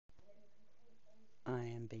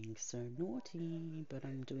am being so naughty, but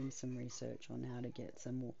I'm doing some research on how to get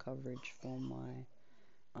some more coverage for my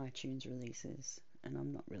iTunes releases, and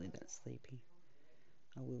I'm not really that sleepy.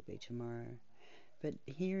 I will be tomorrow. But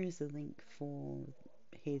here is a link for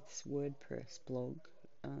Heath's WordPress blog.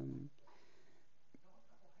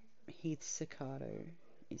 Heath Cicado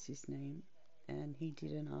is his name, and he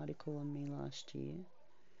did an article on me last year,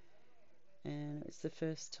 and it's the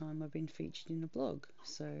first time I've been featured in a blog,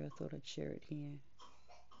 so I thought I'd share it here.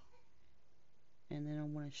 And then I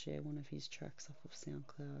want to share one of his tracks off of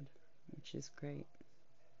SoundCloud, which is great.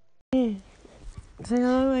 Yeah. Say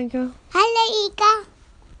hello, Ika. Hello, Ika.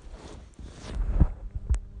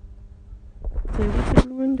 So what's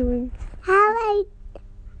everyone doing? How are you?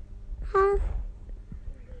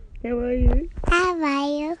 How are you? How are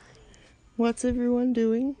you? What's everyone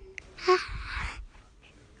doing?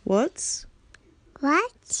 What's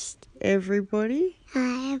What's everybody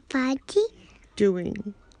everybody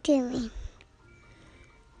doing? doing?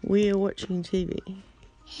 We are watching TV.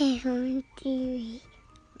 TV.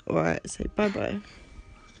 Alright, say bye-bye.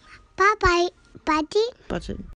 Bye-bye, buddy. Button.